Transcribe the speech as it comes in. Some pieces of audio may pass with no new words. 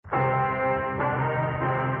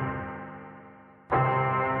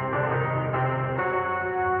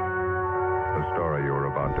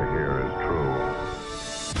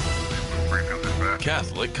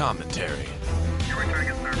Catholic commentary.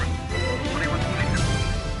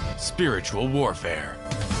 Spiritual warfare.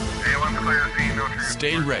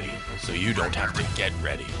 Stay ready so you don't have to get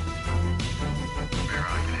ready.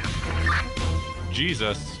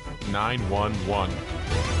 Jesus 911.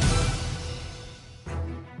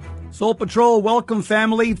 Soul Patrol, welcome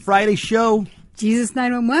family. Friday show. Jesus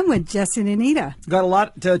 911 with Jesse and Anita. Got a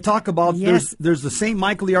lot to talk about. Yes. There's the St.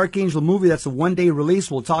 Michael the Archangel movie. That's a one-day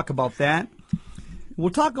release. We'll talk about that. We'll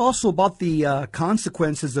talk also about the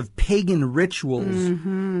consequences of pagan rituals.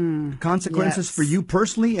 Mm-hmm. Consequences for you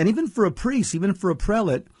personally, and even for a priest, even for a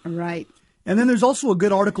prelate. Right. And then there's also a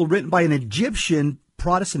good article written by an Egyptian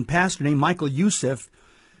Protestant pastor named Michael Youssef,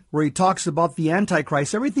 where he talks about the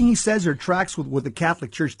Antichrist. Everything he says there tracks with what the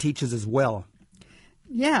Catholic Church teaches as well.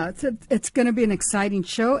 Yeah, it's going to be an exciting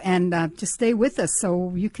show, and just stay with us so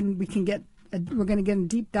we're going to get a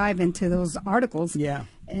deep dive into those articles. Yeah.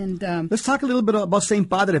 And let's talk a little bit about St.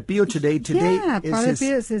 Padre Pio today. Today Padre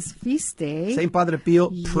Pio is his feast day. St. Padre Pio,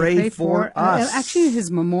 pray for us. Actually, his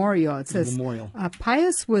memorial. It says, memorial.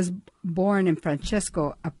 Pius was born in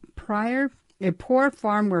Francesco, a poor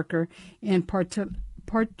farm worker in Portellini,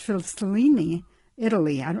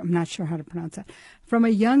 Italy. I'm not sure how to pronounce that. From a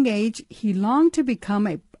young age, he longed to become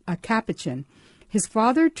a Capuchin. His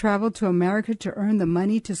father traveled to America to earn the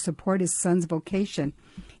money to support his son's vocation.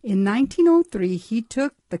 In 1903, he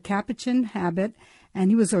took the Capuchin habit, and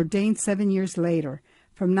he was ordained 7 years later.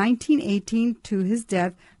 From 1918 to his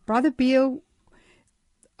death, Brother Pio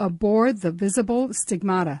bore the visible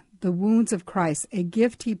stigmata, the wounds of Christ, a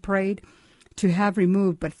gift he prayed to have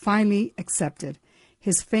removed, but finally accepted.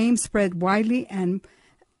 His fame spread widely, and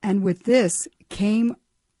with this came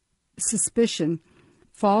suspicion,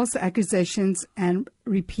 false accusations, and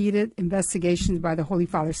repeated investigations by the Holy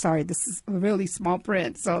Father. Sorry, this is a really small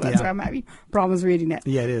print, so that's why I'm having problems reading it.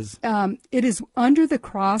 Yeah, it is. It is under the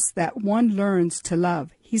cross that one learns to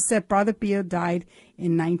love. He said Brother Pio died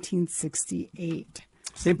in 1968.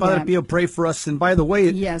 St. Padre Pio, pray for us. And by the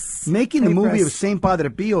way, making the movie of St. Padre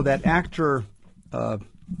Pio, that actor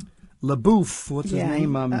LaBeouf, what's his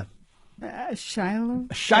name? Shiloh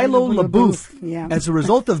LaBeouf. Yeah. As a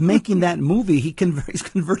result of making that movie, he's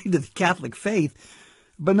converting to the Catholic faith.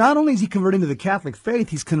 But not only is he converting to the Catholic faith,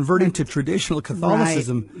 he's converting to traditional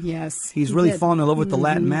Catholicism. Right. Yes. He's really fallen in love with the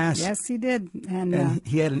Latin Mass. Yes, he did. And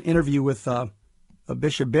he had an interview with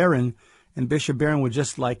Bishop Barron, and Bishop Barron was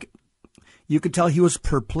just like, you could tell he was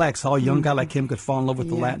perplexed how a young guy like him could fall in love with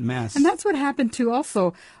the Latin Mass. And that's what happened too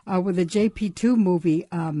also with the JP2 movie,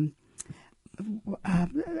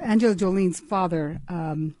 Angela Jolene's father.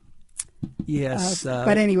 Yes.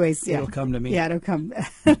 But anyways, it'll come to me. Yeah, it'll come.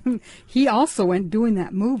 He also went doing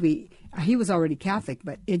that movie. He was already Catholic,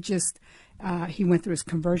 but it just, he went through his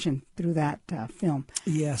conversion through that film.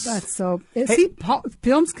 Yes.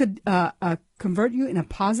 Films could convert you in a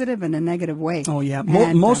positive and a negative way. Oh, yeah.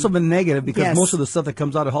 Most of it negative, because most of the stuff that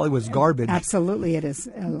comes out of Hollywood is garbage. Absolutely, it is.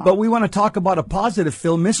 But we want to talk about a positive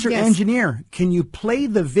film. Mr. Engineer, can you play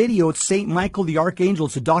the video? It's St. Michael the Archangel.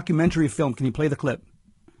 It's a documentary film. Can you play the clip?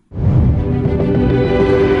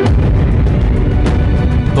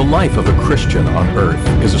 The life of a Christian on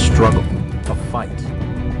earth is a struggle, a fight.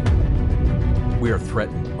 We are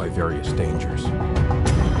threatened by various dangers.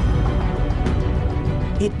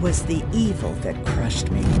 It was the evil that crushed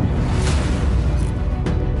me,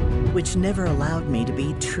 which never allowed me to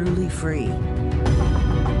be truly free.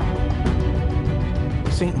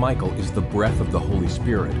 Saint Michael is the breath of the Holy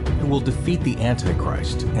Spirit who will defeat the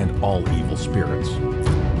Antichrist and all evil spirits.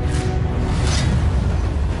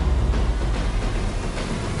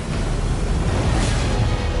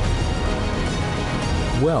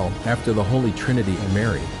 Well, after the Holy Trinity and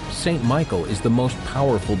Mary, Saint Michael is the most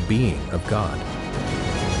powerful being of God.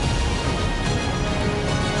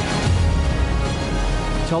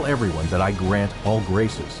 Tell everyone that I grant all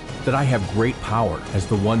graces, that I have great power as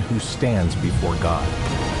the one who stands before God.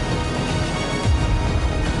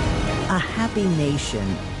 A happy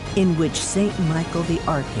nation in which Saint Michael the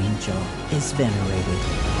Archangel is venerated.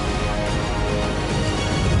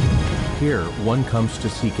 Here, one comes to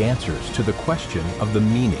seek answers to the question of the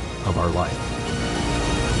meaning of our life.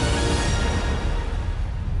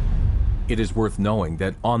 It is worth knowing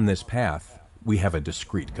that on this path, we have a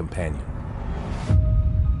discreet companion.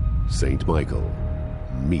 St. Michael,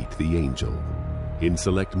 Meet the Angel, in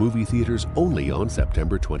select movie theaters only on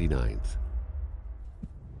September 29th.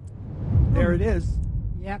 There it is.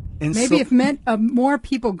 Yep. And maybe if more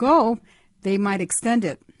people go, they might extend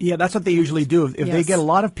it. Yeah, that's what they usually do. If they Yes. get a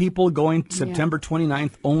lot of people going September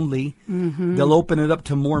 29th only, they'll open it up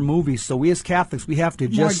to more movies. So we as Catholics, we have to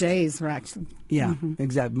More just... days, actually. Yeah,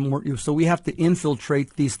 exactly. So we have to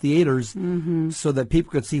infiltrate these theaters so that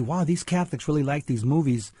people could see, wow, these Catholics really like these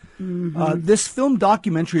movies. This film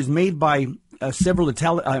documentary is made by several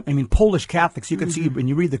Polish Catholics. You can see when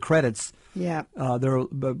you read the credits. Yeah. There are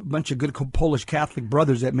a bunch of good Polish Catholic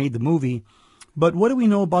brothers that made the movie. But what do we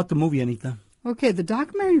know about the movie, Anita? Okay, the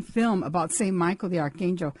documentary film about St. Michael the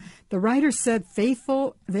Archangel, the writer said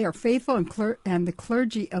they are faithful and the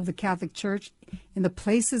clergy of the Catholic Church in the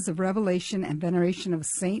places of revelation and veneration of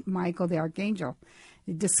St. Michael the Archangel.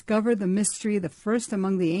 They discover the mystery, the first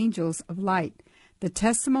among the angels of light, the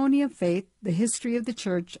testimony of faith, the history of the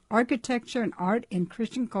Church, architecture and art in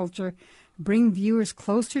Christian culture bring viewers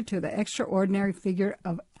closer to the extraordinary figure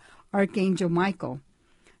of Archangel Michael.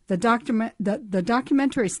 The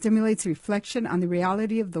documentary stimulates reflection on the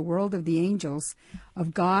reality of the world of the angels,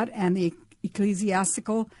 of God, and the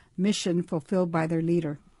ecclesiastical mission fulfilled by their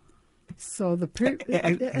leader. So and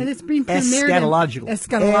it's being premiered.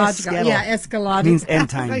 Eschatological. Yeah, eschatological. Means end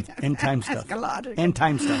time. End time stuff. Eschatological. End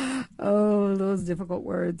time stuff. Oh, those difficult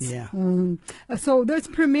words. Yeah. So there's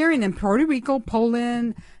premiering in Puerto Rico,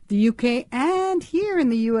 Poland, the UK, and here in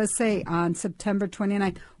the USA on September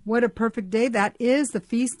 29th. What a perfect day. That is the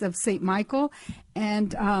Feast of St. Michael.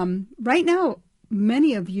 And right now,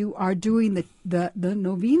 many of you are doing the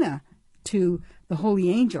novena to the holy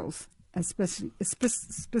angels,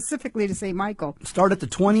 specifically to St. Michael. Start at the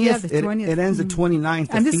 20th. Yeah, the 20th. It ends the 29th,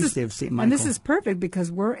 the Feast Day of St. Michael. And this is perfect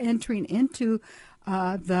because we're entering into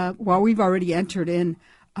we've already entered in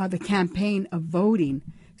the campaign of voting.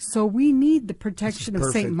 So we need the protection of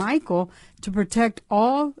St. Michael to protect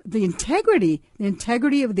all the integrity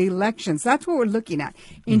of the elections. That's what we're looking at.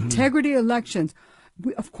 Integrity elections.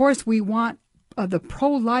 Of course, we want the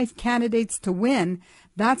pro-life candidates to win.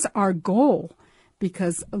 That's our goal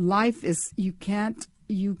because life is,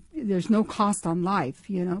 there's no cost on life,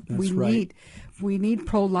 That's right. We need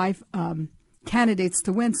pro-life candidates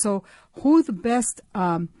to win. So who's the best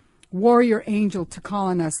warrior angel to call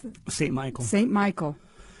on us? St. Michael. St. Michael.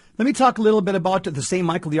 Let me talk a little bit about the St.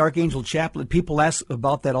 Michael the Archangel Chaplet. People ask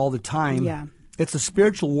about that all the time. Yeah. It's a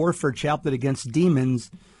spiritual warfare chaplet against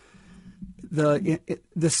demons. The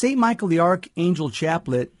St. Michael the Archangel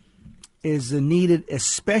Chaplet is needed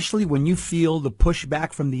especially when you feel the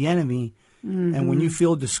pushback from the enemy and when you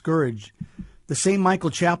feel discouraged. The St.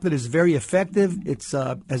 Michael Chaplet is very effective. It's,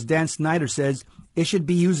 as Dan Snyder says, it should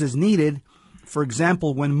be used as needed. For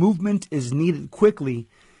example, when movement is needed quickly.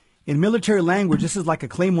 In military language, this is like a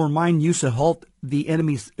claymore mine used to halt the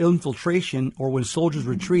enemy's infiltration, or when soldiers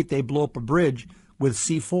retreat, they blow up a bridge with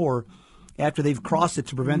C4 after they've crossed it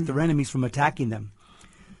to prevent their enemies from attacking them.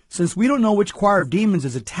 Since we don't know which choir of demons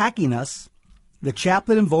is attacking us, the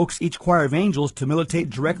chaplet invokes each choir of angels to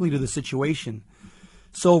militate directly to the situation.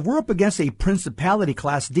 So if we're up against a principality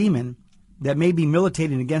class demon that may be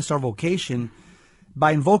militating against our vocation,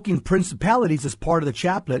 by invoking principalities as part of the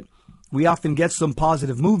chaplet, we often get some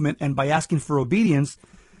positive movement, and by asking for obedience,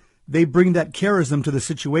 they bring that charism to the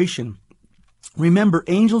situation. Remember,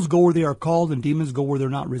 angels go where they are called and demons go where they're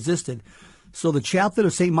not resisted. So the chaplet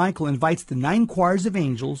of St. Michael invites the 9 choirs of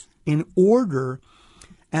angels in order,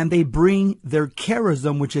 and they bring their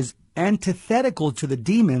charism, which is antithetical to the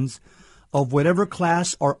demons of whatever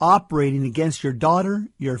class are operating against your daughter,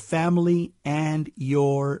 your family, and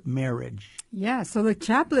your marriage. Yeah, so the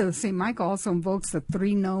chaplet of St. Michael also invokes the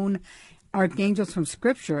 3 known archangels from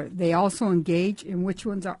Scripture. They also engage in which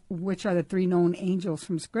are the 3 known angels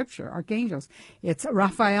from Scripture, archangels. It's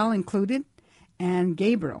Raphael included and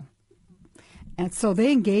Gabriel. And so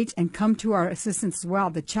they engage and come to our assistance as well.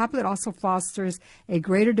 The chaplet also fosters a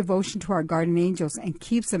greater devotion to our guardian angels and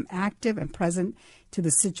keeps them active and present to the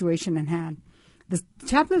situation in hand. The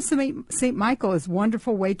chaplet of St. Michael is a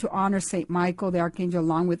wonderful way to honor St. Michael, the Archangel,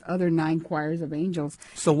 along with other 9 choirs of angels.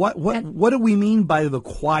 So what do we mean by the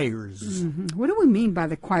choirs? What do we mean by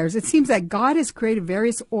the choirs? It seems that God has created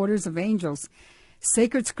various orders of angels.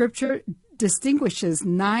 Sacred Scripture distinguishes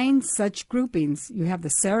 9 such groupings. You have the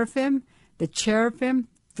seraphim, the cherubim,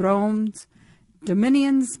 thrones,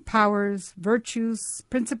 dominions, powers, virtues,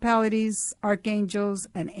 principalities, archangels,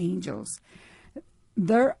 and angels.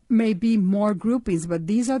 There may be more groupings, but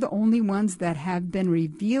these are the only ones that have been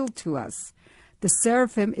revealed to us. The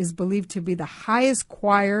seraphim is believed to be the highest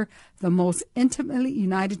choir, the most intimately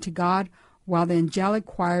united to God, while the angelic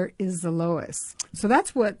choir is the lowest. So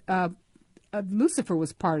that's what Lucifer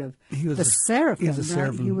was part of. He was the seraphim. He was a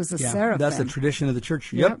seraphim. Right? He was a yeah, seraphim. That's the tradition of the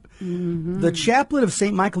church. Yep. The chaplet of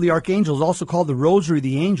St. Michael the Archangel is also called the Rosary of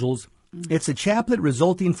the Angels. It's a chaplet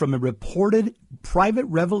resulting from a reported private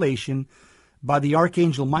revelation by the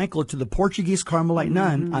Archangel Michael to the Portuguese Carmelite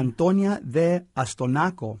nun, Antonia de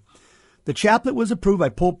Astonaco. The chaplet was approved by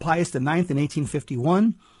Pope Pius IX in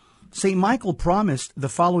 1851. St. Michael promised the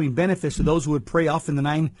following benefits to those who would pray often the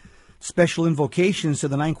 9 special invocations to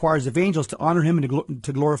the 9 choirs of angels to honor him and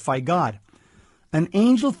to glorify God. An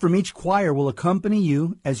angel from each choir will accompany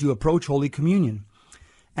you as you approach Holy Communion.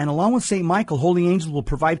 And along with St. Michael, holy angels will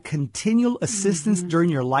provide continual assistance during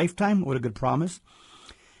your lifetime. What a good promise.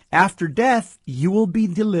 After death, you will be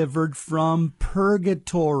delivered from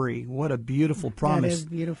purgatory. What a beautiful promise. That is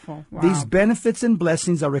beautiful. Wow. These benefits and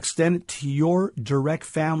blessings are extended to your direct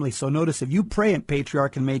family. So notice, if you pray at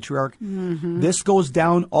Patriarch and Matriarch, this goes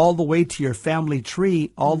down all the way to your family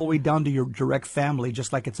tree, all the way down to your direct family,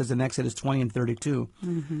 just like it says in Exodus 20 and 32.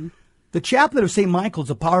 The chaplet of St. Michael is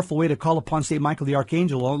a powerful way to call upon St. Michael the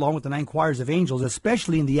Archangel, along with the 9 choirs of angels,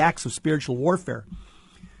 especially in the acts of spiritual warfare.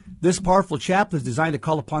 This powerful chaplet is designed to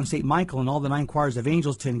call upon St. Michael and all the 9 choirs of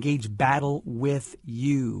angels to engage battle with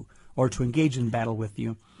you, or to engage in battle with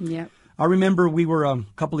you. Yep. I remember we were, a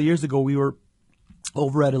couple of years ago, we were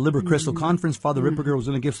over at a Liber Crystal conference. Father Ripperger was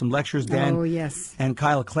going to give some lectures, Dan Oh, yes. and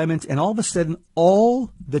Kyle Clement, and all of a sudden,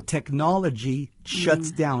 all the technology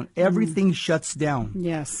shuts down. Everything shuts down.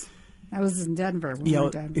 Yes. I was in Denver.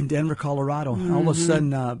 In Denver, Colorado. All of a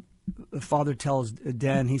sudden, Father tells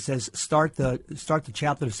Dan, he says, start the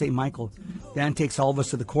chaplet of St. Michael. Dan takes all of us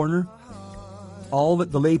to the corner. All of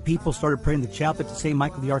it, the lay people started praying the chaplet to St.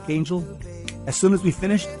 Michael the Archangel. As soon as we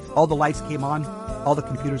finished, all the lights came on. All the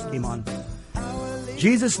computers came on.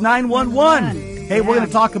 Jesus 911. Hey, we're going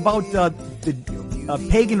to talk about the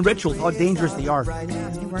pagan rituals, how dangerous they are.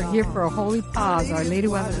 We're here for a holy pause. Our Lady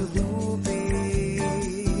Guadalupe.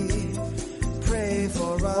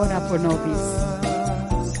 Ora por nobis.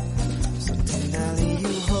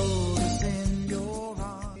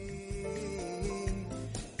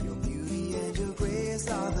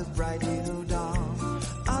 Bright little dawn,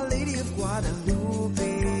 Our Lady of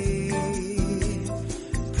Guadalupe,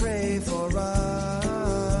 pray for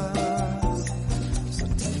us. So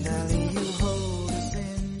tenderly you hold us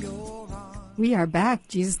in your arms. We are back,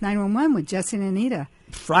 Jesus 911 with Jesse and Anita.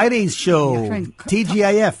 Friday's show,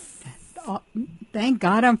 TGIF. Thank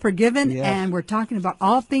God I'm forgiven, Yes. and we're talking about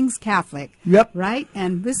all things Catholic. Yep. Right?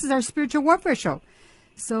 And this is our spiritual warfare show.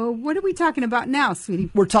 So what are we talking about now,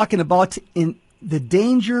 sweetie? We're talking about the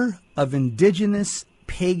danger of indigenous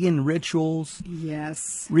pagan rituals.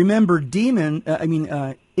 Yes. Remember,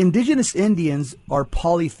 indigenous Indians are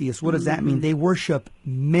polytheists. What does that mean? They worship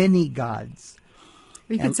many gods.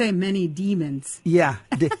 You could say many demons. Yeah.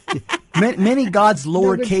 Many gods,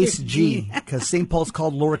 lowercase Lowercase g, g. because St. Paul's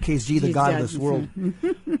called lowercase g the He's God of God. this world.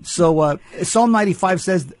 So Psalm 95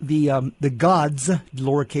 says the gods,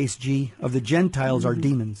 lowercase g, of the Gentiles are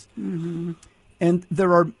demons. And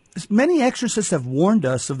there are many exorcists have warned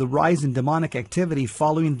us of the rise in demonic activity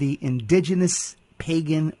following the indigenous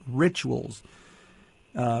pagan rituals.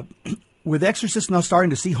 With exorcists now starting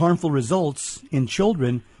to see harmful results in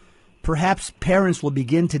children, perhaps parents will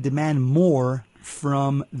begin to demand more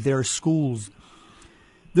from their schools.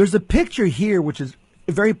 There's a picture here which is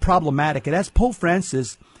very problematic. It has Pope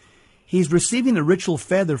Francis. He's receiving a ritual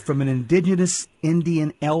feather from an indigenous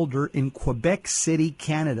Indian elder in Quebec City,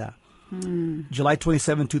 Canada. July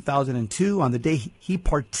 27, 2002, on the day he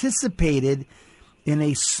participated in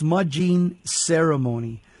a smudging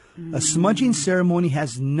ceremony. A smudging ceremony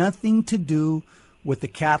has nothing to do with the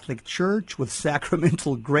Catholic Church, with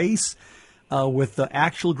sacramental grace, with the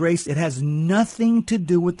actual grace. It has nothing to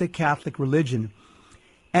do with the Catholic religion.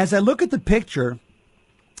 As I look at the picture,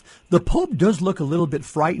 the Pope does look a little bit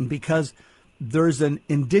frightened because there's an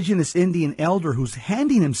indigenous Indian elder who's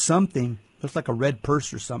handing him something. Looks like a red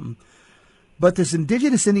purse or something. But this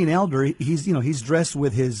indigenous Indian elder, he's dressed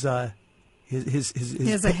with his He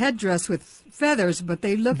has a headdress with feathers, but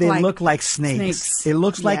they look like snakes. It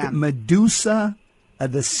looks like Medusa,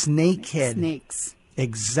 the snake head. Snakes.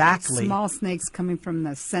 Exactly. Small snakes coming from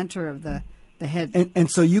the center of the head.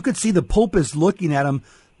 And so you could see the Pope is looking at him.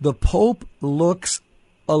 The Pope looks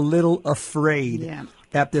a little afraid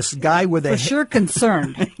at this guy with a... For sure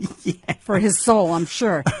concerned for his soul, I'm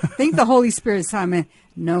sure. I think the Holy Spirit is telling him,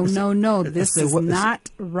 no, this is not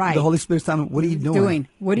right. The Holy Spirit's telling him, what are you doing?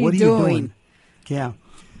 What are you doing? Yeah.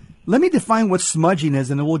 Let me define what smudging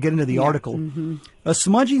is, and then we'll get into the article. A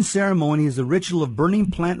smudging ceremony is a ritual of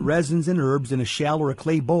burning plant resins and herbs in a shell or a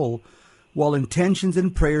clay bowl, while intentions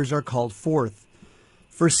and prayers are called forth.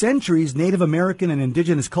 For centuries, Native American and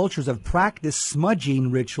indigenous cultures have practiced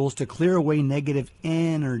smudging rituals to clear away negative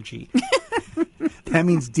energy. That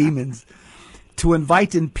means demons. to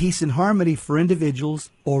invite in peace and harmony for individuals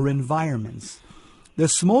or environments. The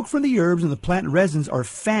smoke from the herbs and the plant resins are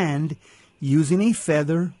fanned using a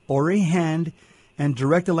feather or a hand and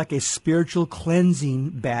directed like a spiritual cleansing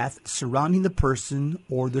bath surrounding the person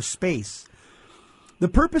or the space. The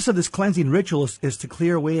purpose of this cleansing ritual is to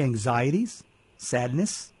clear away anxieties,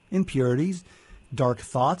 sadness, impurities, dark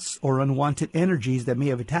thoughts, or unwanted energies that may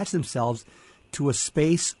have attached themselves to a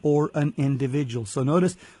space or an individual. So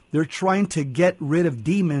notice they're trying to get rid of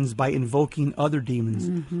demons by invoking other demons.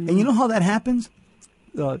 Mm-hmm. And you know how that happens?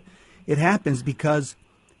 It happens because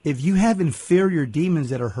if you have inferior demons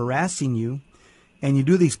that are harassing you and you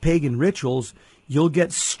do these pagan rituals, you'll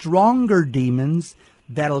get stronger demons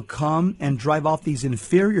that'll come and drive off these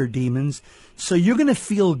inferior demons. So you're going to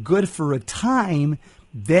feel good for a time,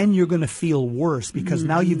 then you're going to feel worse because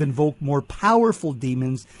now you've invoked more powerful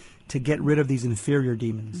demons to get rid of these inferior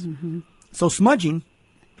demons. Mm-hmm. So smudging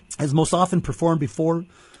is most often performed before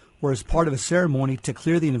or as part of a ceremony to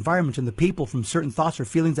clear the environment and the people from certain thoughts or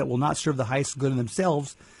feelings that will not serve the highest good in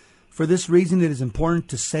themselves. For this reason, it is important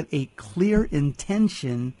to set a clear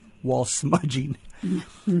intention while smudging.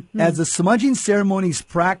 As the smudging ceremony is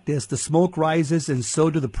practiced, the smoke rises, and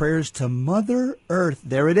so do the prayers to Mother Earth.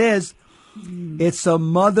 There it is. It's a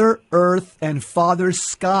Mother Earth and Father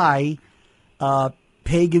Sky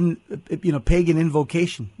pagan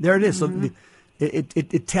invocation. There it is. So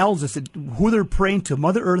it tells us who they're praying to: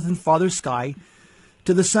 Mother Earth and Father Sky,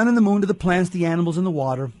 to the sun and the moon, to the plants, the animals, and the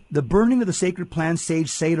water, the burning of the sacred plants, sage,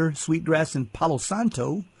 cedar, sweetgrass, and palo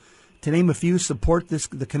santo, to name a few, support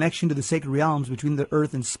the connection to the sacred realms between the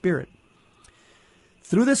earth and spirit.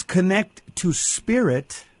 Through this connect to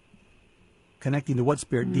spirit, connecting to what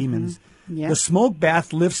spirit? Demons. Yep. The smoke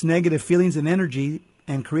bath lifts negative feelings and energy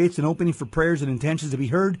and creates an opening for prayers and intentions to be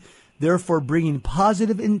heard, therefore bringing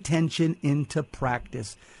positive intention into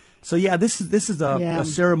practice. So yeah, this is a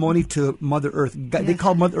ceremony to Mother Earth. They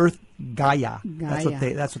call Mother Earth Gaia. That's what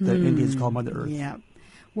the Indians call Mother Earth. Yeah.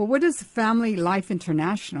 Well, what is Family Life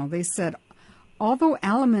International? They said, although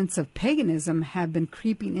elements of paganism have been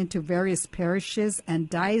creeping into various parishes and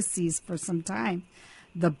dioceses for some time,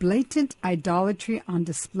 the blatant idolatry on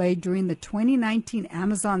display during the 2019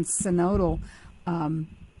 Amazon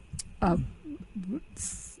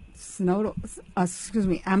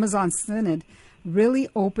Amazon Synod really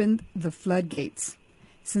opened the floodgates.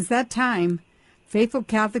 Since that time, faithful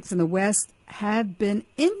Catholics in the West have been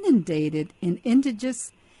inundated in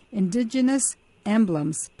indigenous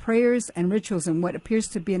emblems, prayers, and rituals in what appears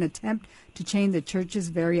to be an attempt to change the Church's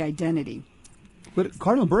very identity. But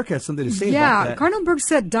Cardinal Burke has something to say about that. Yeah, Cardinal Burke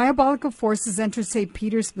said diabolical forces enter St.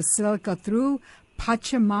 Peter's Basilica through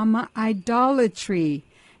Pachamama idolatry.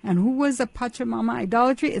 And who was a Pachamama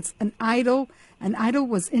idolatry? It's an idol. An idol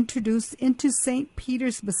was introduced into St.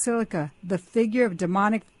 Peter's Basilica. The figure of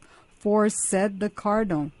demonic force, said the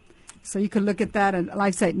Cardinal. So you can look at that in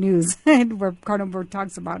LifeSite News, where Cardinal Burke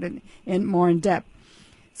talks about it in more in depth.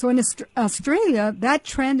 So in Australia, that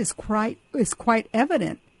trend is quite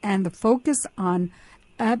evident, and the focus on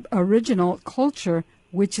Aboriginal culture,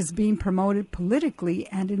 which is being promoted politically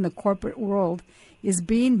and in the corporate world, is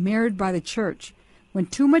being mirrored by the Church. When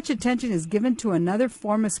too much attention is given to another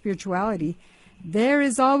form of spirituality, there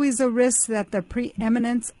is always a risk that the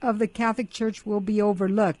preeminence of the Catholic Church will be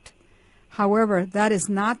overlooked. However, that is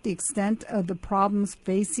not the extent of the problems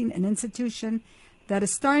facing an institution that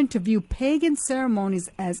is starting to view pagan ceremonies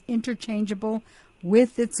as interchangeable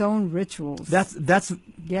with its own rituals. That's a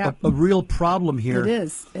real problem here.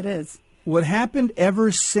 It is. What happened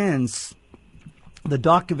ever since the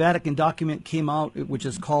Vatican document came out, which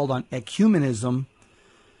is called on ecumenism,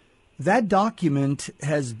 that document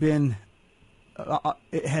has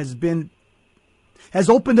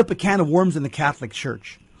opened up a can of worms in the Catholic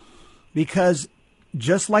Church. Because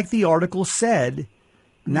just like the article said,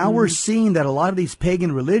 now we're seeing that a lot of these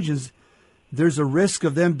pagan religions, there's a risk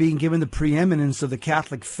of them being given the preeminence of the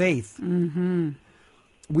Catholic faith. Mm-hmm.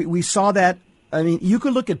 We saw that. I mean, you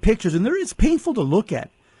could look at pictures, and it's painful to look at.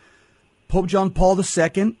 Pope John Paul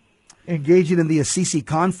II engaging in the Assisi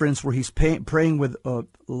conference, where he's praying with a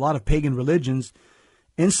lot of pagan religions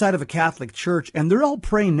inside of a Catholic church, and they're all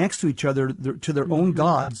praying next to each other to their own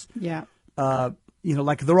gods. Yeah.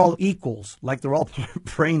 Like they're all equals, like they're all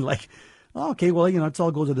praying like, oh, okay, well, it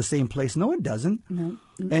all goes to the same place. No, it doesn't. No.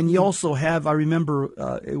 And you also have, I remember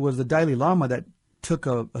it was the Dalai Lama that took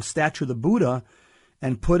a statue of the Buddha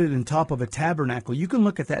and put it on top of a tabernacle. You can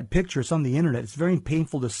look at that picture. It's on the internet. It's very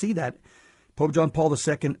painful to see that. Pope John Paul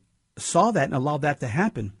II saw that and allowed that to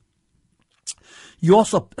happen. You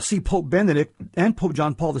also see Pope Benedict and Pope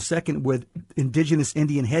John Paul II with indigenous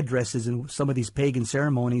Indian headdresses in some of these pagan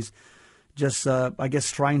ceremonies. I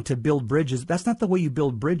guess, trying to build bridges. That's not the way you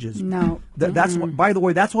build bridges. No. That's what, by the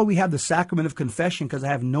way, that's why we have the sacrament of confession, because I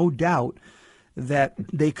have no doubt that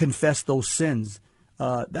they confess those sins.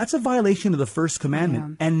 That's a violation of the first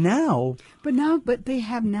commandment. Yeah. And now, but they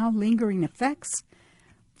have now lingering effects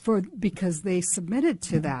because they submitted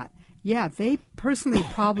to that. Yeah, they personally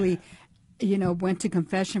probably, went to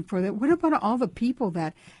confession for that. What about all the people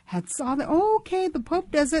that had saw that? Oh, okay, the Pope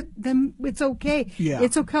does it, then it's okay. Yeah.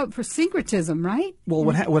 It's okay for syncretism, right? well,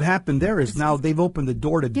 what happened there is now they've opened the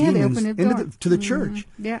door to demons opened the door. to the church.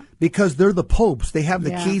 Yeah. Because they're the popes. They have the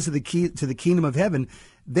Yeah. keys to the kingdom of heaven.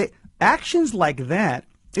 Actions like that.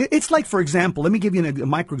 It's like, for example, let me give you a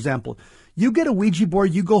micro example. You get a Ouija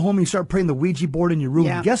board, you go home and you start praying the Ouija board in your room.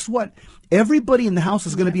 Yeah. Guess what? Everybody in the house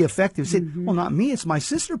is going to be affected. Say, well, not me. It's my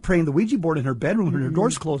sister praying the Ouija board in her bedroom when her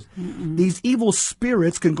door's closed. These evil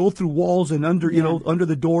spirits can go through walls and under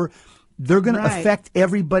the door. They're going to affect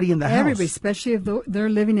everybody in the house. Everybody, especially if they're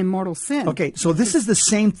living in mortal sin. Okay, so this is the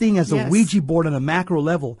same thing as a Ouija board on a macro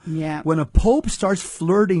level. Yeah. When a pope starts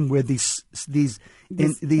flirting with these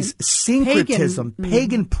syncretism,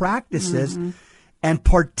 pagan practices, and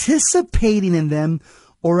participating in them,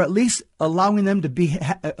 or at least allowing them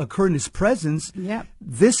to occur in his presence,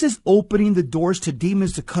 this is opening the doors to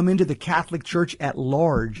demons to come into the Catholic Church at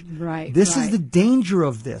large. Right. This is the danger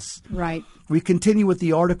of this. Right. We continue with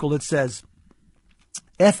the article. It says,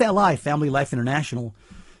 FLI, Family Life International,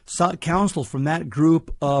 sought counsel from that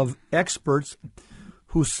group of experts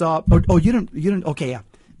who saw. You didn't. Okay, yeah.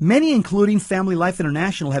 Many, including Family Life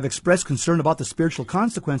International, have expressed concern about the spiritual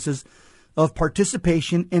consequences of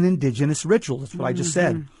participation in indigenous rituals. That's what I just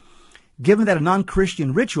said. Given that a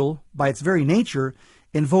non-Christian ritual, by its very nature,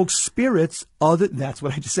 invokes spirits other than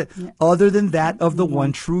that of the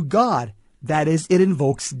one true God. That is, it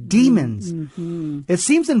invokes demons. It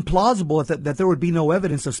seems implausible that there would be no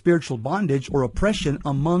evidence of spiritual bondage or oppression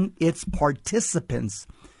among its participants.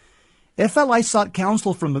 FLI sought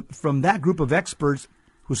counsel from that group of experts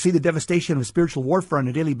who see the devastation of spiritual warfare on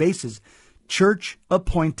a daily basis,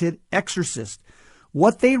 church-appointed exorcists.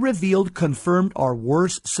 What they revealed confirmed our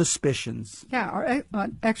worst suspicions. Yeah, our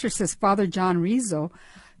exorcist, Father John Rizzo,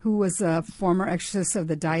 who was a former exorcist of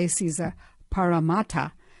the Diocese of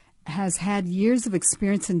Parramatta, has had years of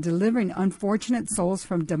experience in delivering unfortunate souls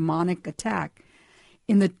from demonic attack.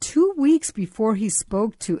 In the 2 weeks before he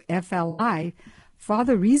spoke to FLI,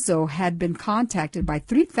 Father Rizzo had been contacted by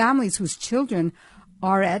 3 families whose children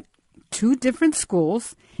are at 2 different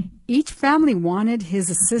schools. Each family wanted his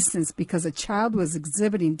assistance because a child was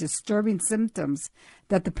exhibiting disturbing symptoms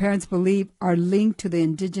that the parents believe are linked to the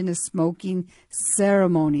indigenous smoking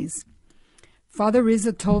ceremonies. Father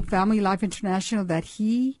Rizzo told Family Life International that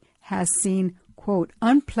he has seen, quote,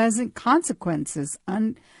 unpleasant consequences,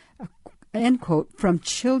 end quote, from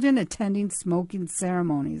children attending smoking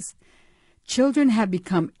ceremonies. Children have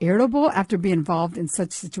become irritable after being involved in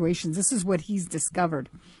such situations. This is what he's discovered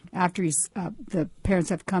after the parents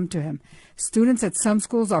have come to him. Students at some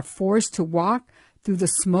schools are forced to walk through the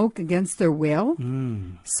smoke against their will.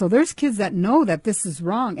 So there's kids that know that this is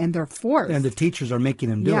wrong and they're forced. And the teachers are making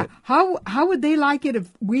them do it. How would they like it if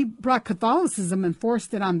we brought Catholicism and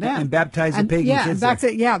forced it on them? And baptized the pagan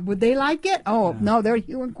kids. Would they like it? Oh, no, they're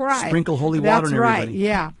hue and cry. Sprinkle holy water on everybody. That's right,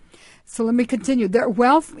 yeah. So let me continue. Their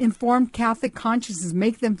well-informed Catholic consciences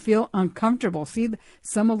make them feel uncomfortable. See,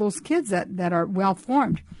 some of those kids that are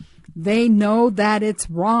well-formed, they know that it's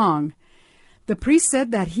wrong. The priest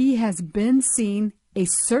said that he has been seeing a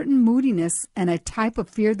certain moodiness and a type of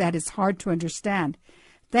fear that is hard to understand.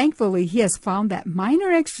 Thankfully, he has found that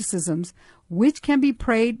minor exorcisms, which can be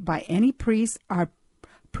prayed by any priest, are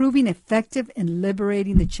proving effective in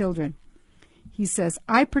liberating the children. He says,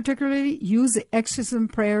 I particularly use the exorcism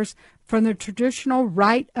prayers from the traditional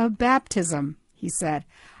rite of baptism, he said.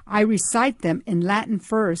 I recite them in Latin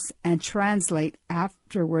first and translate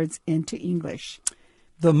afterwards into English.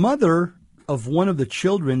 The mother of one of the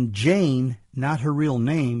children, Jane, not her real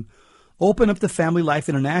name, opened up to Family Life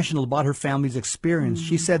International about her family's experience.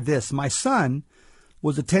 She said this, my son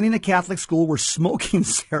was attending a Catholic school where smoking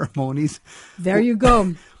ceremonies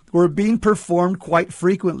were being performed quite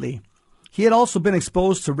frequently. He had also been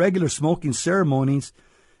exposed to regular smoking ceremonies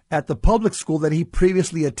at the public school that he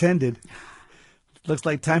previously attended. Looks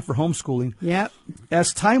like time for homeschooling. Yep.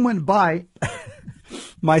 As time went by,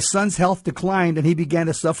 my son's health declined and he began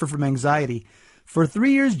to suffer from anxiety. For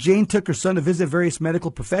 3 years, Jane took her son to visit various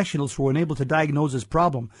medical professionals who were unable to diagnose his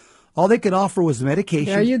problem. All they could offer was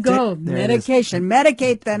medication. There you go. Medication.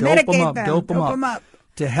 Medicate them. Dope them up.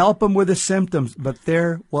 To help him with the symptoms, but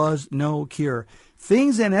there was no cure.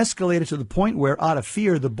 Things then escalated to the point where, out of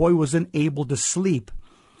fear, the boy was unable to sleep.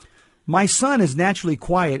 My son is naturally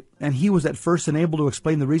quiet, and he was at first unable to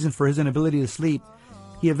explain the reason for his inability to sleep.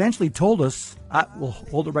 He eventually told us, we'll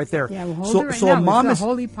hold it right there. Yeah, we'll hold it right now. A mom It's a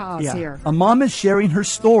holy pause here. A mom is sharing her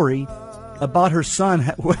story about her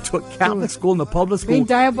son went to a Catholic school and a public school. Being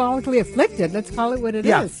diabolically afflicted. Let's call it what it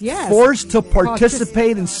is. Yes. Forced to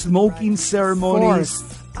participate in smoking ceremonies.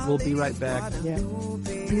 We'll be right back. Yeah.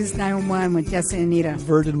 Jesus 911 with Jesse and Anita.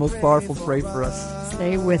 Virgin most powerful, pray for us.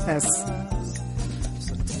 Stay with us.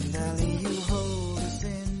 So tenderly you hold us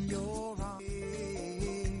in your arms.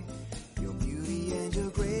 Your beauty and your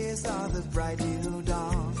grace are the bright little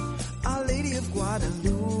dawn. Our Lady of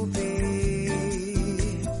Guadalupe,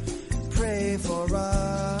 pray for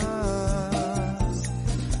us.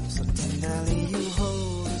 So tenderly you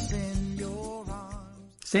hold us in your arms.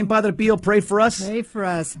 Saint Padre Pio, pray for us. Pray for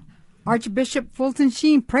us. Archbishop Fulton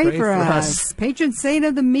Sheen, pray for us. Patron saint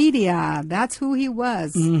of the media. That's who he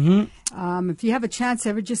was. Mm-hmm. If you have a chance to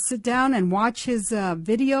ever just sit down and watch his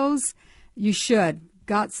videos, you should.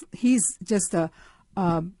 He's just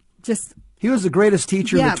He was the greatest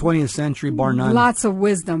teacher of the 20th century, bar none. Lots of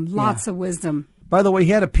wisdom. Lots of wisdom. By the way, he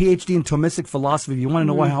had a PhD in Thomistic philosophy. If you want to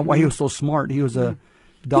know why he was so smart, he was a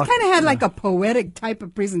doctor. He kind of had like a poetic type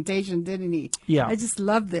of presentation, didn't he? Yeah. I just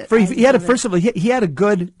loved it. He had a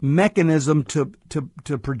good mechanism to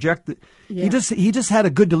project it. Yeah. He just had a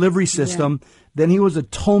good delivery system. Yeah. Then he was a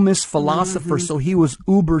Thomist philosopher, so he was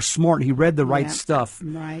uber smart. He read the right stuff.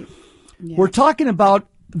 Right. Yeah. We're talking about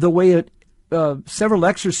the way several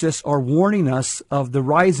exorcists are warning us of the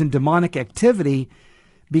rise in demonic activity,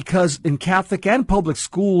 because in Catholic and public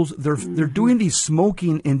schools, they're doing these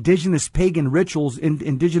smoking indigenous pagan rituals,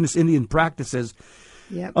 indigenous Indian practices.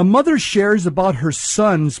 Yep. A mother shares about her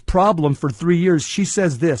son's problem for 3 years. She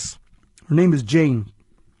says this. Her name is Jane.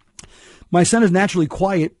 My son is naturally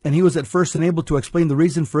quiet, and he was at first unable to explain the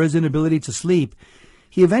reason for his inability to sleep.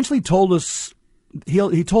 He eventually told us,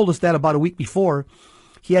 he told us that about a week before,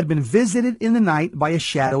 he had been visited in the night by a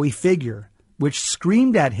shadowy figure, which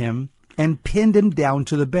screamed at him and pinned him down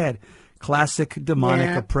to the bed. Classic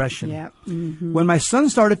demonic oppression. Yep. Mm-hmm. When my son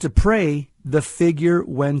started to pray, the figure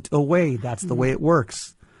went away. That's the way it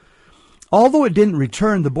works. Although it didn't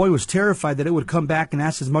return, the boy was terrified that it would come back and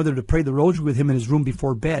ask his mother to pray the rosary with him in his room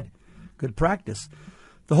before bed. Good practice.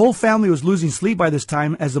 The whole family was losing sleep by this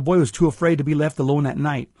time, as the boy was too afraid to be left alone at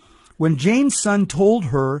night. When Jane's son told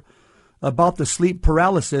her about the sleep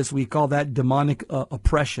paralysis, we call that demonic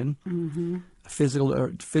oppression,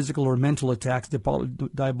 physical or mental attacks,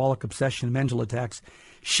 diabolic obsession, mental attacks.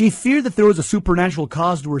 She feared that there was a supernatural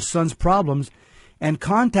cause to her son's problems and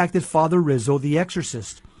contacted Father Rizzo, the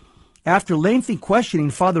exorcist. After lengthy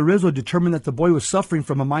questioning, Father Rizzo determined that the boy was suffering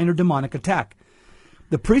from a minor demonic attack.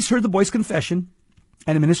 The priest heard the boy's confession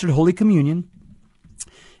and administered Holy Communion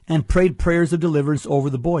and prayed prayers of deliverance over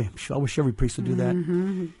the boy. I wish every priest would do that.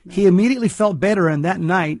 He immediately felt better, and that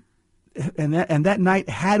night, that night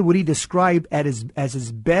had what he described as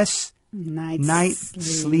his best night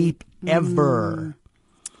sleep ever.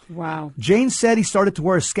 Wow. Jane said he started to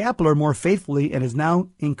wear a scapular more faithfully and is now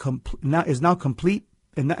complete.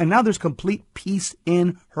 And now there's complete peace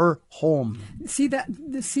in her home. See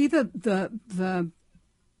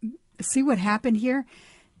what happened here?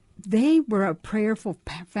 They were a prayerful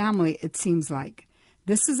family, it seems like.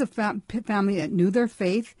 This is a family that knew their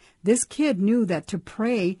faith. This kid knew that to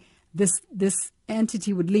pray, this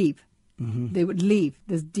entity would leave. They would leave.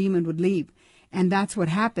 This demon would leave. And that's what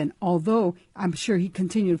happened. Although I'm sure he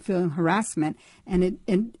continued feeling harassment, and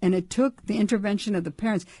it took the intervention of the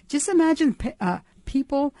parents. Just imagine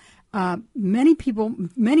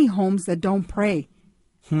many homes that don't pray.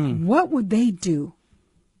 What would they do?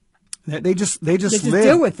 They just live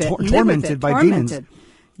deal with it, tormented by demons.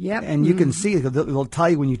 Yep. And you can see, they'll tell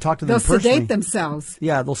you when you talk to them personally. They'll sedate themselves.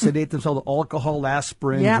 Yeah, they'll sedate themselves with alcohol,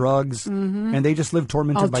 aspirin, drugs, and they just live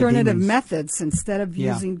tormented by demons. Alternative methods instead of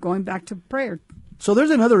going back to prayer. So there's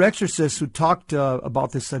another exorcist who talked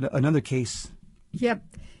about this, another case. Yep.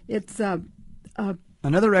 It's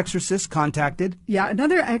another exorcist contacted. Yeah,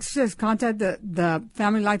 another exorcist contacted the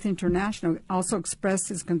Family Life International, also expressed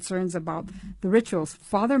his concerns about the rituals.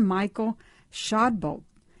 Father Michael Shadbolt,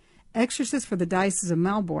 exorcist for the Diocese of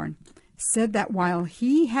Melbourne, said that while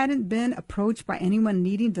he hadn't been approached by anyone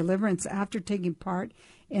needing deliverance after taking part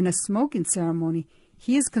in a smoking ceremony,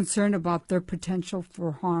 he is concerned about their potential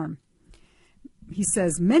for harm. He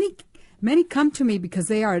says, Many come to me because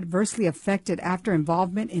they are adversely affected after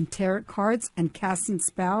involvement in tarot cards and casting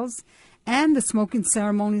spells, and the smoking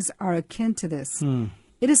ceremonies are akin to this.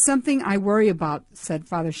 It is something I worry about, said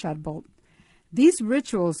Father Shadbolt. These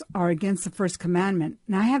rituals are against the first commandment,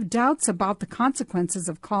 and I have doubts about the consequences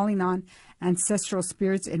of calling on ancestral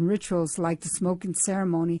spirits in rituals like the smoking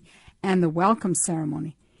ceremony and the welcome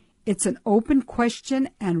ceremony. It's an open question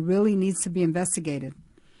and really needs to be investigated.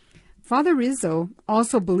 Father Rizzo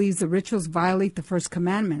also believes the rituals violate the first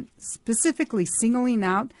commandment, specifically singling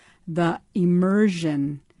out the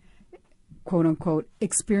immersion, quote-unquote,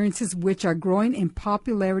 experiences which are growing in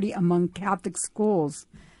popularity among Catholic schools.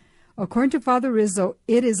 According to Father Rizzo,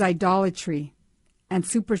 it is idolatry and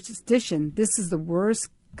superstition. This is the worst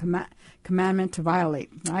commandment to violate,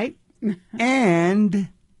 right? And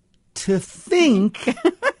to think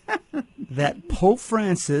that Pope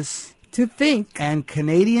Francis and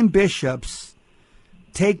Canadian bishops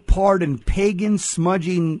take part in pagan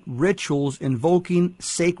smudging rituals invoking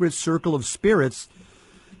sacred circle of spirits.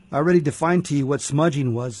 I already defined to you what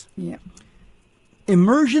smudging was. Yeah.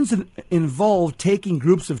 Immersions involve taking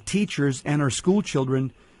groups of teachers and our school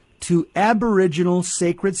children to Aboriginal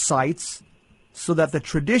sacred sites so that the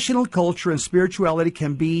traditional culture and spirituality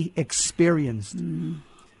can be experienced. Mm.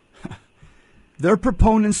 Their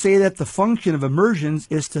proponents say that the function of immersions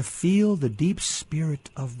is to feel the deep spirit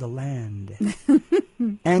of the land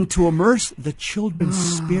and to immerse the children's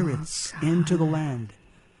spirits into the land.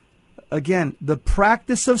 Again, the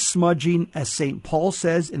practice of smudging, as St. Paul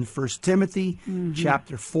says in 1 Timothy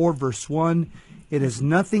chapter 4, verse 1, it is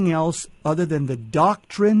nothing else other than the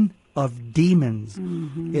doctrine of demons.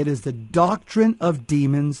 Mm-hmm. It is the doctrine of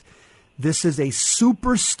demons. This is a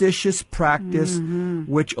superstitious practice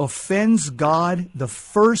which offends God. The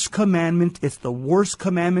first commandment is the worst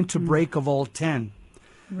commandment to break of all 10.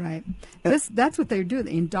 Right. That's what they do,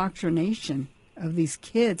 the indoctrination of these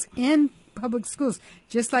kids in public schools,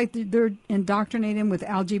 just like they're indoctrinating with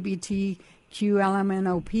LGBTQ,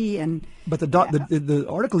 LMNOP, but the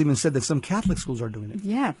article even said that some Catholic schools are doing it.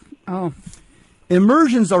 Yeah. Oh.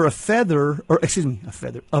 Immersions are a feature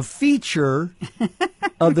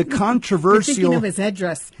of the controversial. You're thinking of his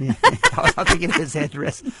headdress. Yeah, I was thinking of his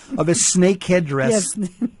headdress, of his snake headdress, yes.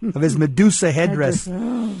 Of his Medusa headdress.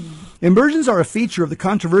 Immersions are a feature of the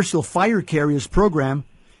controversial Fire Carriers program,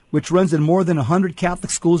 which runs in more than 100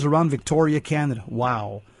 Catholic schools around Victoria, Canada.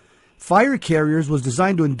 Wow. Fire Carriers was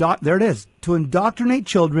designed to indoctrinate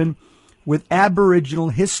children with Aboriginal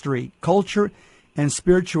history, culture, and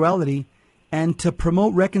spirituality, and to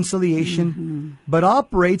promote reconciliation, but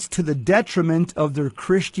operates to the detriment of their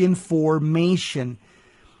Christian formation.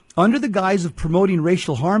 Under the guise of promoting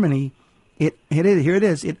racial harmony, it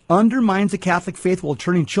undermines the Catholic faith while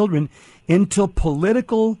turning children into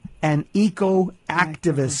political and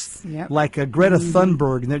eco-activists, like a Greta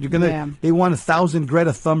Thunberg. And they want 1,000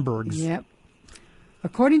 Greta Thunbergs. Yep.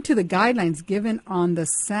 According to the guidelines given on the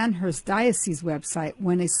Sandhurst Diocese website,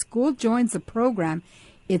 when a school joins the program,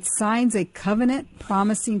 it signs a covenant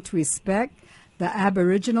promising to respect the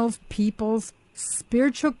Aboriginal people's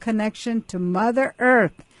spiritual connection to Mother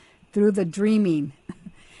Earth through the dreaming.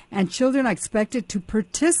 And children are expected to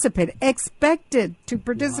participate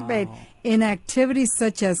in activities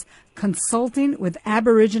such as consulting with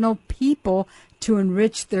Aboriginal people to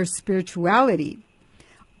enrich their spirituality,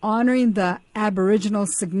 honoring the Aboriginal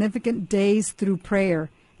significant days through prayer,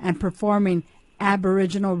 and performing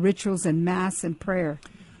Aboriginal rituals and Mass and prayer.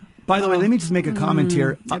 By the way, let me just make a comment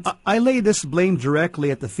here. I lay this blame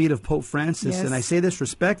directly at the feet of Pope Francis, and I say this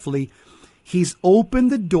respectfully. He's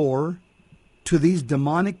opened the door to these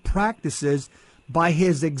demonic practices by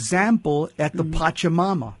his example at the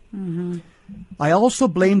Pachamama. I also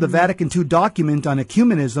blame the Vatican II document on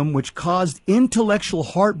ecumenism, which caused intellectual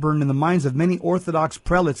heartburn in the minds of many Orthodox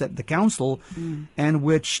prelates at the council, and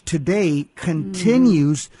which today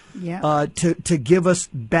continues to give us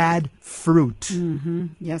bad fruit.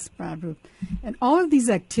 Yes, bad fruit. And all of these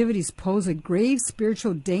activities pose a grave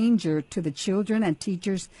spiritual danger to the children and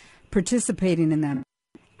teachers participating in them.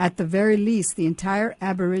 At the very least, the entire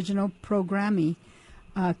Aboriginal programming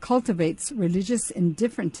cultivates religious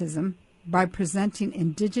indifferentism by presenting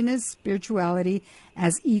indigenous spirituality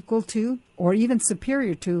as equal to or even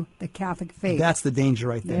superior to the Catholic faith. That's the danger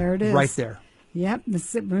right there. There it is. Right there. Yep.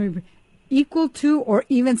 Equal to or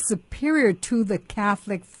even superior to the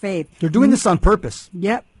Catholic faith. They're doing this on purpose.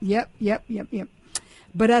 Yep.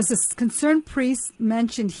 But as the concerned priests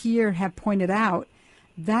mentioned here have pointed out,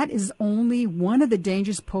 that is only one of the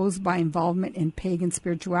dangers posed by involvement in pagan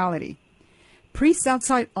spirituality. Priests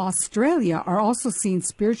outside Australia are also seeing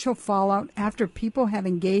spiritual fallout after people have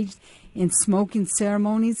engaged in smoking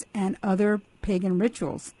ceremonies and other pagan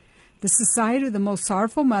rituals. The Society of the Most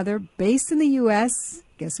Sorrowful Mother, based in the U.S.,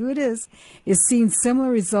 guess who it is seeing similar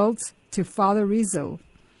results to Father Rizzo.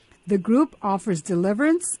 The group offers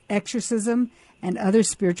deliverance, exorcism, and other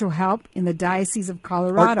spiritual help in the Diocese of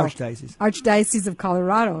Colorado. Archdiocese of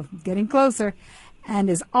Colorado, getting closer, and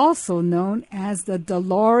is also known as the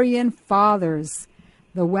DeLorean Fathers.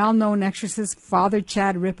 The well-known exorcist Father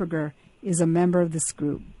Chad Ripperger is a member of this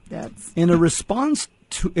group. In response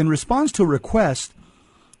to a request,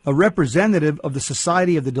 a representative of the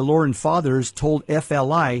Society of the DeLorean Fathers told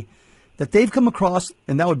FLI that they've come across,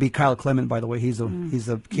 and that would be Kyle Clement, by the way. He's a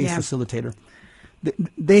case facilitator.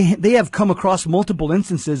 They have come across multiple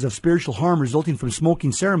instances of spiritual harm resulting from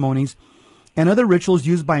smoking ceremonies and other rituals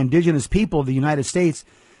used by indigenous people of the United States,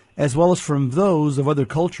 as well as from those of other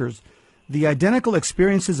cultures. The identical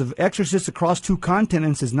experiences of exorcists across two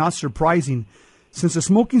continents is not surprising, since the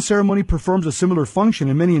smoking ceremony performs a similar function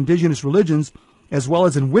in many indigenous religions, as well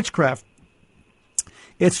as in witchcraft.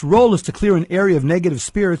 Its role is to clear an area of negative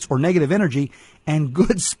spirits or negative energy, and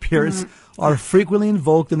good spirits are frequently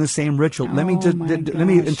invoked in the same ritual. Let me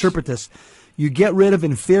interpret this. You get rid of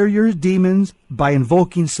inferior demons by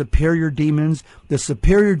invoking superior demons. The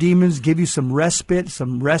superior demons give you some rest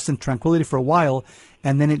and tranquility for a while,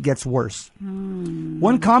 and then it gets worse.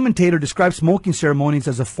 One commentator describes smoking ceremonies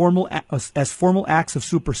as formal acts of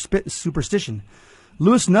superstition.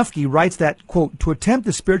 Louis Nufke writes that, quote, to attempt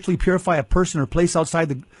to spiritually purify a person or place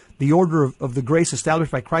outside the order of the grace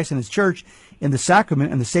established by Christ and his church in the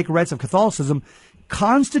sacrament and the sacred rites of Catholicism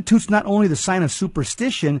constitutes not only the sign of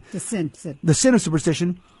superstition, the sin of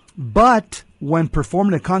superstition, but when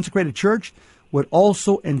performed in a consecrated church, would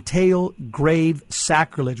also entail grave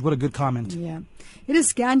sacrilege. What a good comment. Yeah. It is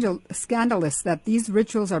scandalous that these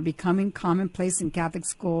rituals are becoming commonplace in Catholic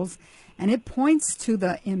schools, and it points to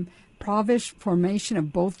the impoverished formation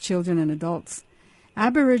of both children and adults.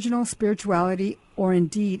 Aboriginal spirituality, or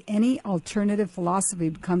indeed any alternative philosophy,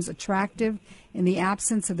 becomes attractive in the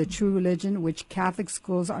absence of the true religion which Catholic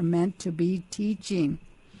schools are meant to be teaching.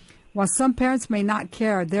 While some parents may not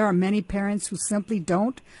care, there are many parents who simply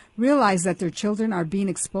don't realize that their children are being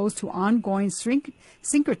exposed to ongoing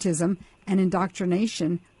syncretism and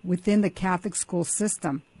indoctrination within the Catholic school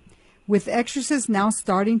system. With exorcists now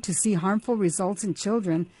starting to see harmful results in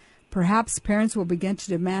children, perhaps parents will begin to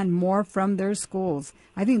demand more from their schools.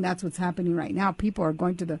 I think that's what's happening right now. People are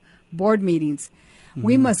going to the board meetings.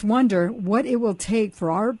 We must wonder what it will take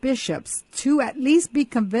for our bishops to at least be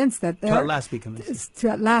convinced that the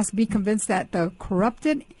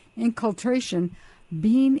corrupted inculturation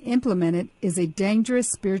being implemented is a dangerous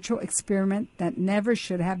spiritual experiment that never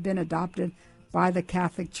should have been adopted by the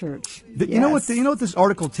Catholic Church. You know what this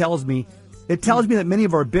article tells me? It tells me that many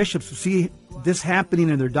of our bishops see this happening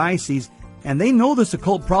in their diocese, and they know this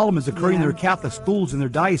occult problem is occurring in their Catholic schools in their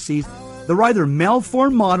diocese. They're either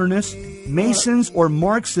malformed modernists, Masons, or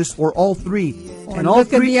Marxists, or all three. And all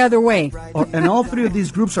three the other way. And all three of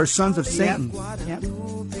these groups are sons of Satan. Yep.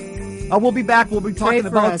 We'll be back. We'll be talking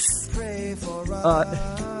about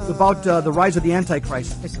the rise of the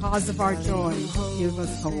Antichrist. The cause of our joy. Give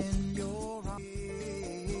us hope.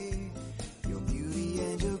 Your beauty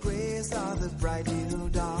and your grace are the bright new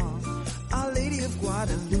dawn. Our Lady of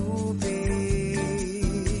Guadalupe,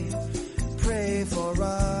 pray for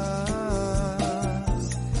us.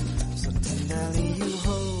 So tenderly you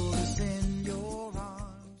hold us in your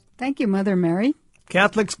arms. Thank you, Mother Mary.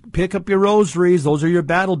 Catholics, pick up your rosaries. Those are your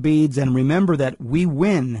battle beads. And remember that we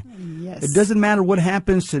win. Yes. It doesn't matter what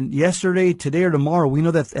happens to yesterday, today, or tomorrow. We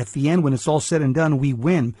know that at the end, when it's all said and done, we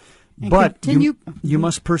win. But you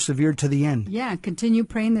must persevere to the end. Yeah, continue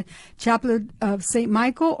praying the Chaplet of St.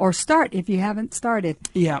 Michael, or start if you haven't started.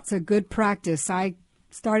 Yeah. It's a good practice. I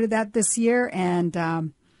started that this year, and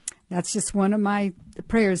that's just one of my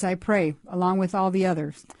prayers I pray, along with all the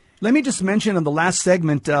others. Let me just mention in the last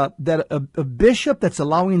segment that a bishop that's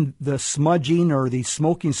allowing the smudging or the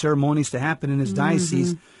smoking ceremonies to happen in his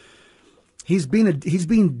diocese, he's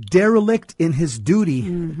being derelict in his duty.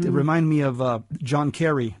 To remind me of John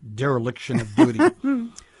Kerry, dereliction of duty.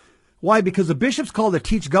 Why? Because the bishop's called to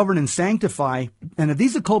teach, govern, and sanctify. And if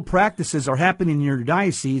these occult practices are happening in your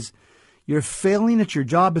diocese, you're failing at your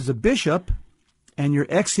job as a bishop, and your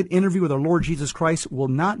exit interview with our Lord Jesus Christ will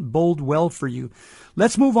not bode well for you.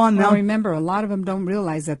 Let's move on now. Well, remember, a lot of them don't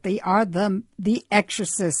realize that they are the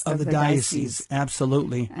exorcists of the diocese.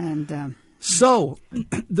 Absolutely. And so,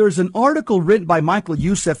 there's an article written by Michael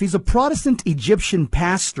Youssef. He's a Protestant Egyptian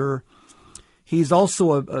pastor. He's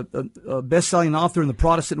also a best-selling author in the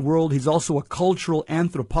Protestant world. He's also a cultural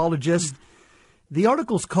anthropologist. The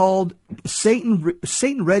article's called Satan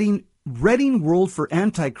Readying World for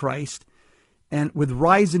Antichrist, and with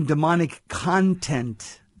rise in demonic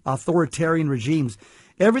content, authoritarian regimes.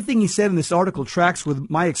 everything he said in this article tracks with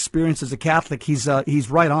my experience as a Catholic. He's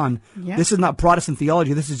right on. Yeah. This is not Protestant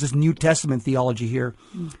theology. This is just New Testament theology here.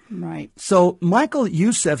 Right. So Michael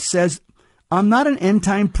Youssef says, I'm not an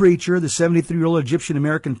end-time preacher, the 73-year-old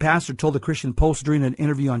Egyptian-American pastor told the Christian Post during an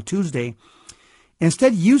interview on Tuesday.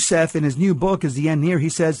 Instead, Youssef, in his new book, Is the End Near, he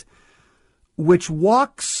says, which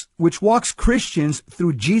walks Christians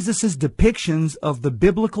through Jesus' depictions of the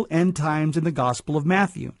biblical end times in the Gospel of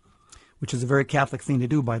Matthew, which is a very Catholic thing to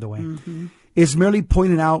do, by the way, is merely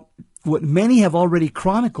pointing out what many have already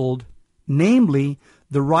chronicled, namely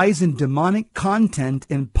the rise in demonic content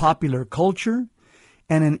in popular culture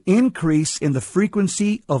and an increase in the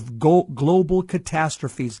frequency of global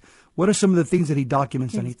catastrophes. What are some of the things that he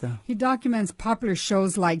documents, Anita? He documents popular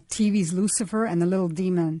shows like TV's Lucifer and The Little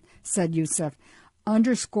Demon, said Youssef.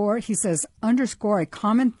 He says, underscore a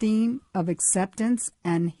common theme of acceptance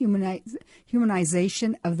and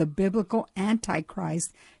humanization of the biblical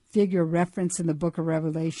Antichrist figure referenced in the book of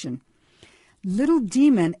Revelation. Little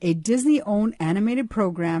Demon, a Disney-owned animated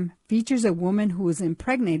program, features a woman who is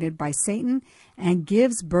impregnated by Satan and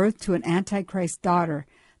gives birth to an Antichrist daughter.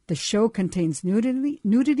 The show contains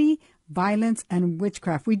nudity, violence, and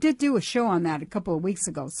witchcraft. We did do a show on that a couple of weeks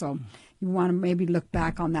ago, so you want to maybe look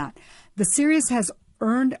back on that. The series has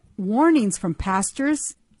earned warnings from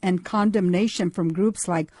pastors and condemnation from groups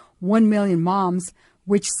like 1 Million Moms,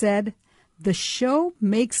 which said the show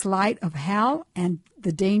makes light of hell and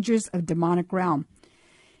the dangers of demonic realm.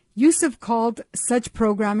 Youssef called such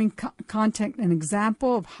programming content an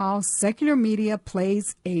example of how secular media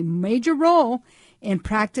plays a major role in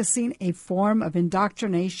practicing a form of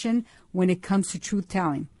indoctrination when it comes to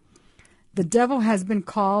truth-telling. The devil has been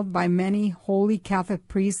called by many holy Catholic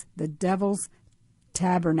priests the devil's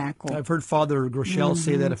tabernacle. I've heard Father Groeschel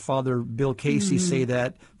say that, Father Bill Casey say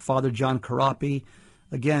that, Father John Carapi.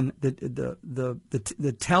 Again,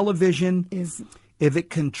 the television, if it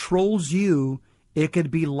controls you, it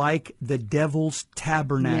could be like the devil's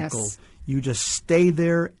tabernacle. Yes. You just stay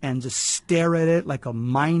there and just stare at it like a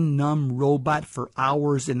mind-numb robot for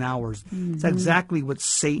hours and hours. That's exactly what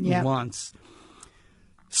Satan wants.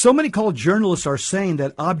 So many called journalists are saying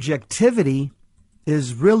that objectivity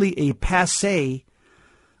is really a passé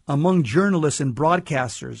among journalists and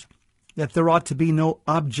broadcasters, that there ought to be no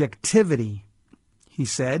objectivity, he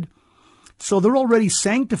said. So they're already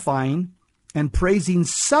sanctifying and praising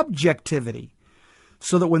subjectivity,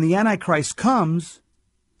 so that when the Antichrist comes,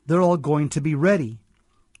 they're all going to be ready.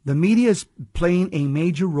 The media is playing a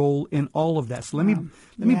major role in all of that. So let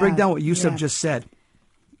me break down what Youssef just said.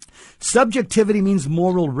 Subjectivity means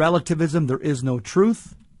moral relativism. There is no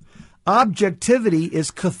truth. Objectivity is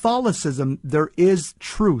Catholicism. There is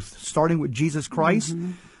truth, starting with Jesus Christ,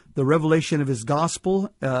 the revelation of his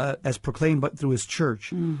gospel as proclaimed through his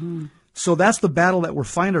church. So that's the battle that we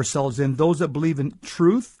find ourselves in, those that believe in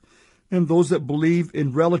truth and those that believe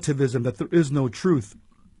in relativism, that there is no truth.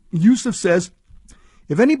 Youssef says,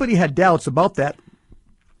 if anybody had doubts about that,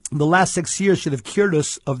 the last 6 years should have cured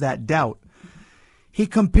us of that doubt. He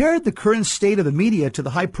compared the current state of the media to the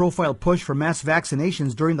high-profile push for mass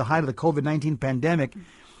vaccinations during the height of the COVID-19 pandemic.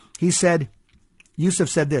 He said, Youssef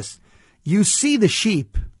said this, you see the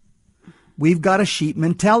sheep. We've got a sheep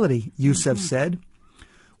mentality, Youssef said.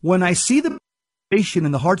 When I see the motivation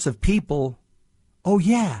in the hearts of people, oh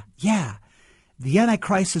yeah, the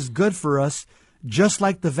Antichrist is good for us, just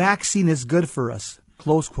like the vaccine is good for us,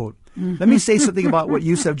 close quote. Let me say something about what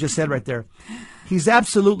Youssef just said right there. He's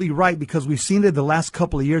absolutely right, because we've seen it the last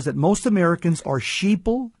couple of years that most Americans are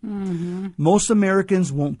sheeple. Most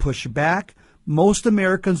Americans won't push back. Most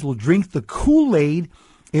Americans will drink the Kool-Aid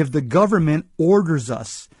if the government orders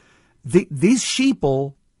us. These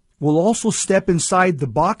sheeple will also step inside the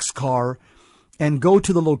boxcar and go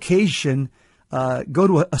to the location, go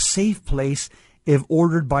to a safe place if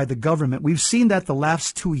ordered by the government. We've seen that the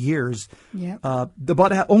last 2 years.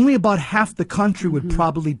 Only about half the country would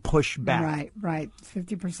probably push back. Right,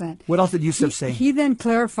 50%. What else did Youssef say? He then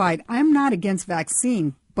clarified, I'm not against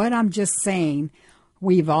vaccine, but I'm just saying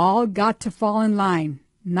we've all got to fall in line.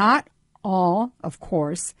 Not all, of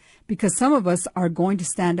course, because some of us are going to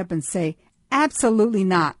stand up and say, absolutely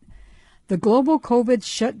not. The global COVID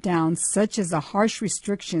shutdowns, such as the harsh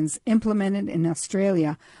restrictions implemented in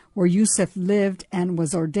Australia, where Youssef lived and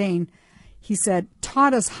was ordained, he said,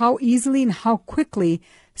 taught us how easily and how quickly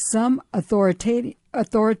some authoritarian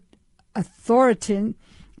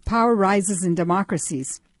power rises in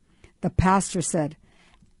democracies. The pastor said,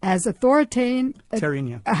 as authoritarian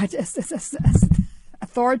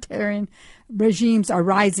authoritarian regimes are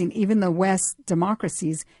rising, even the West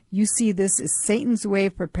democracies, you see this as Satan's way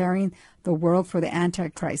of preparing the world for the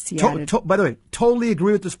Antichrist, he added. By the way, totally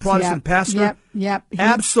agree with this Protestant pastor. Yep.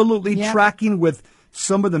 Absolutely tracking with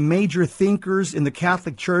some of the major thinkers in the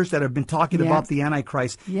Catholic Church that have been talking about the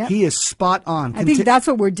Antichrist. Yep. He is spot on. I think that's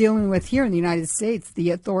what we're dealing with here in the United States,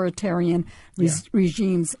 the authoritarian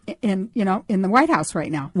regimes in the White House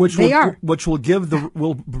right now. Which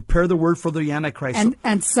will prepare the word for the Antichrist.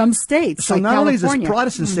 And some states, so like not California. only is this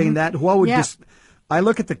Protestant saying that, who I would I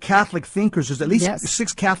look at the Catholic thinkers. There's at least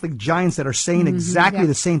 6 Catholic giants that are saying exactly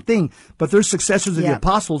the same thing, but they're successors of the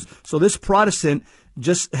apostles. So this Protestant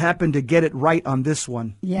just happened to get it right on this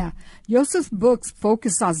one. Yeah. Joseph's books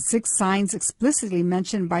focus on 6 signs explicitly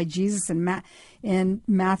mentioned by Jesus in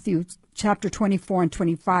Matthew chapter 24 and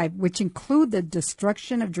 25, which include the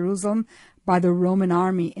destruction of Jerusalem by the Roman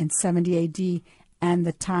army in 70 A.D. and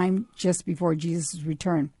the time just before Jesus'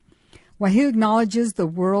 return. While he acknowledges the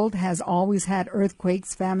world has always had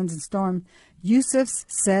earthquakes, famines, and storms, Yusuf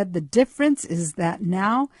said the difference is that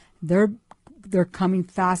now they're coming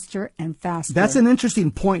faster and faster. That's an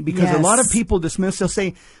interesting point because a lot of people dismiss. They'll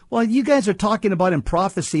say, well, you guys are talking about in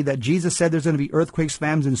prophecy that Jesus said there's going to be earthquakes,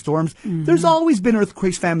 famines, and storms. There's always been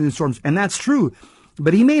earthquakes, famines, and storms, and that's true.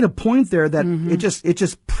 But he made a point there that it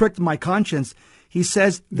just pricked my conscience. He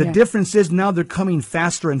says the difference is now they're coming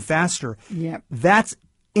faster and faster. Yep. That's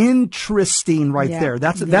interesting there.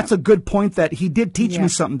 That's a good point that he did teach me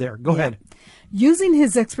something there. Go ahead. Using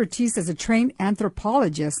his expertise as a trained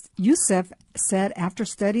anthropologist, Yusuf said after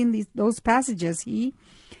studying those passages, he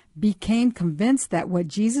became convinced that what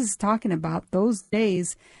Jesus is talking about, those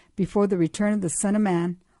days before the return of the Son of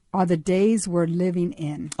Man, are the days we're living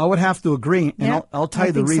in. I would have to agree, and I'll tell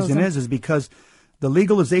you the reason is because the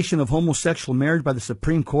legalization of homosexual marriage by the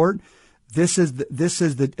Supreme Court, this is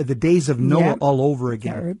the days of Noah all over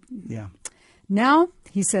again. Yeah. Now,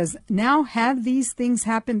 he says, now have these things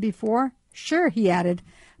happened before? Sure, he added,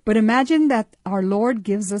 but imagine that our Lord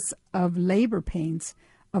gives us of labor pains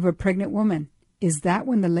of a pregnant woman. Is that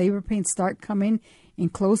when the labor pains start coming in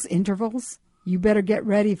close intervals? You better get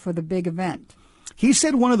ready for the big event. He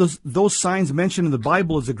said one of those signs mentioned in the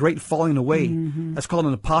Bible is a great falling away. That's called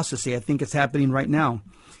an apostasy. I think it's happening right now.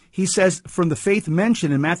 He says, from the faith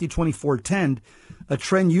mentioned in Matthew 24:10, a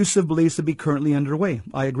trend Yusuf believes to be currently underway.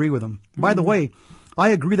 I agree with him. By the way, I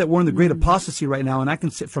agree that we're in the great apostasy right now, and I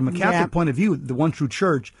can say from a Catholic point of view, the one true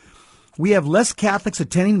church, we have less Catholics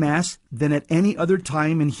attending Mass than at any other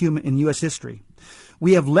time in U.S. history.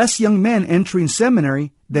 We have less young men entering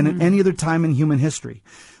seminary than at any other time in human history.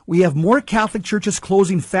 We have more Catholic churches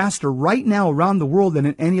closing faster right now around the world than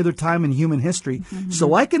at any other time in human history.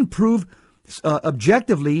 So I can prove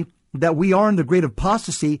objectively that we are in the great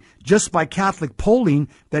apostasy just by Catholic polling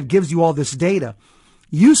that gives you all this data.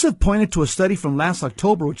 Yusuf pointed to a study from last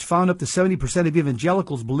October which found up to 70% of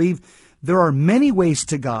evangelicals believe there are many ways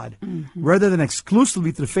to God, rather than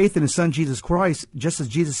exclusively through faith in His Son, Jesus Christ, just as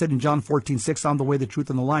Jesus said in John 14:6, I'm the way, the truth,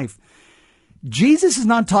 and the life. Jesus is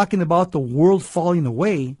not talking about the world falling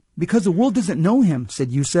away because the world doesn't know Him,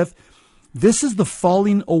 said Yusuf. This is the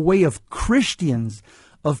falling away of Christians,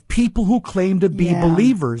 of people who claim to be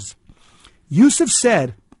believers. Yusuf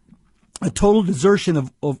said a total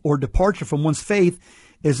desertion or departure from one's faith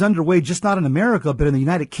is underway, just not in America, but in the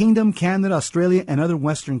United Kingdom, Canada, Australia, and other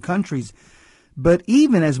Western countries. But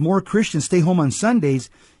even as more Christians stay home on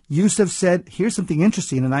Sundays, Yusuf said, here's something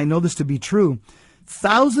interesting, and I know this to be true.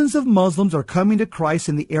 Thousands of Muslims are coming to Christ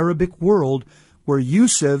in the Arabic world, where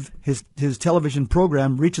Yusuf, his television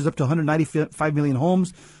program, reaches up to 195 million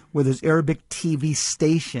homes with his Arabic TV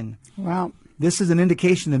station. Wow. This is an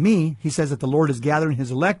indication to me, he says, that the Lord is gathering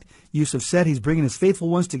His elect. Yusuf said He's bringing His faithful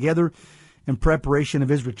ones together in preparation of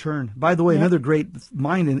His return. By the way, another great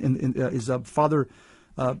mind is Father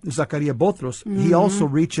Zachariah Botros. He also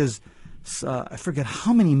reaches, I forget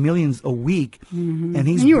how many millions a week. And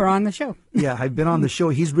you were on the show. Yeah, I've been on the show.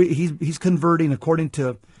 He's converting according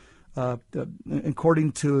to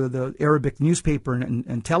the Arabic newspaper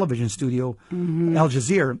and television studio, Al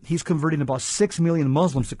Jazeera. He's converting about 6 million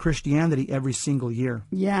Muslims to Christianity every single year.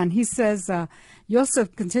 Yeah, and he says,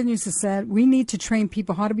 Yosef continues to say, we need to train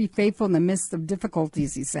people how to be faithful in the midst of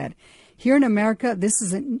difficulties, he said. Here in America, this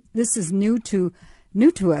is new to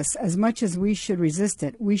us. As much as we should resist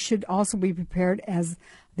it, we should also be prepared as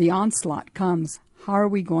the onslaught comes. How are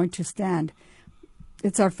we going to stand?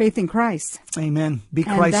 It's our faith in Christ. Amen. Be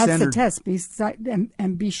Christ-centered. That's the test.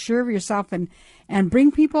 And be sure of yourself and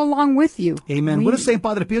bring people along with you. Amen. What does St.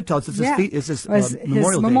 Padre Pio tell us? It's his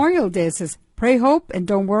Memorial Day. It says, pray, hope, and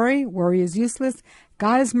don't worry. Worry is useless.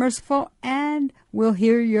 God is merciful and will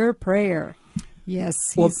hear your prayer.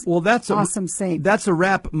 Yes. Well, that's an awesome saint. That's a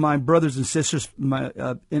wrap, my brothers and sisters.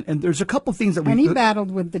 And there's a couple things that we. And he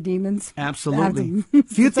battled with the demons. Absolutely.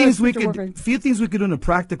 few things we could do on a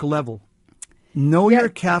practical level. Know your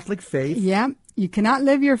Catholic faith. Yeah. You cannot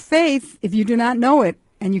live your faith if you do not know it,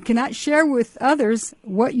 and you cannot share with others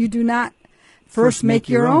what you do not first make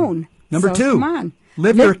your own. Number 2. Come on.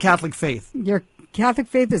 Live your Catholic faith. Your Catholic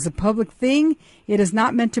faith is a public thing. It is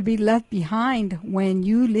not meant to be left behind when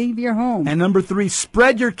you leave your home. And number 3,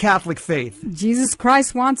 spread your Catholic faith. Jesus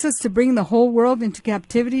Christ wants us to bring the whole world into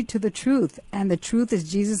captivity to the truth. And the truth is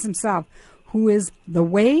Jesus himself, who is the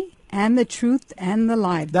way and the truth and the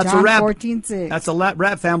life. That's John a wrap. 14:6. That's a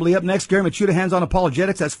wrap, family. Up next, Gary Machuda, Hands on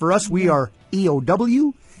Apologetics. That's for us. We are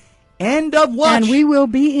EOW. End of watch. And we will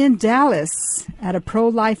be in Dallas at a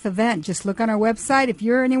pro-life event. Just look on our website. If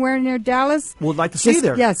you're anywhere near Dallas, we'd like to see you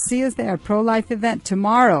there. Yes, see us there. Pro-life event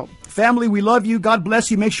tomorrow. Family, we love you. God bless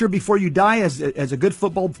you. Make sure before you die, as a good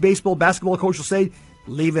football, baseball, basketball coach will say,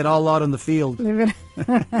 leave it all out on the field. Leave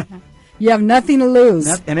it. You have nothing to lose.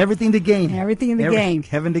 And everything to gain. Everything to gain.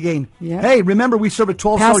 Heaven to gain. Yep. Hey, remember, we serve a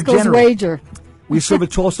 12-star Pascal's general. wager. We serve a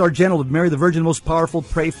 12-star general. Mary the Virgin, most powerful,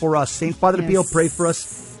 pray for us. Saint Father de Pio, pray for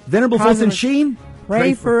us. Venerable Fulton Sheen,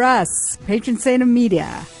 pray for us. Patron saint of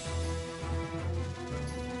media.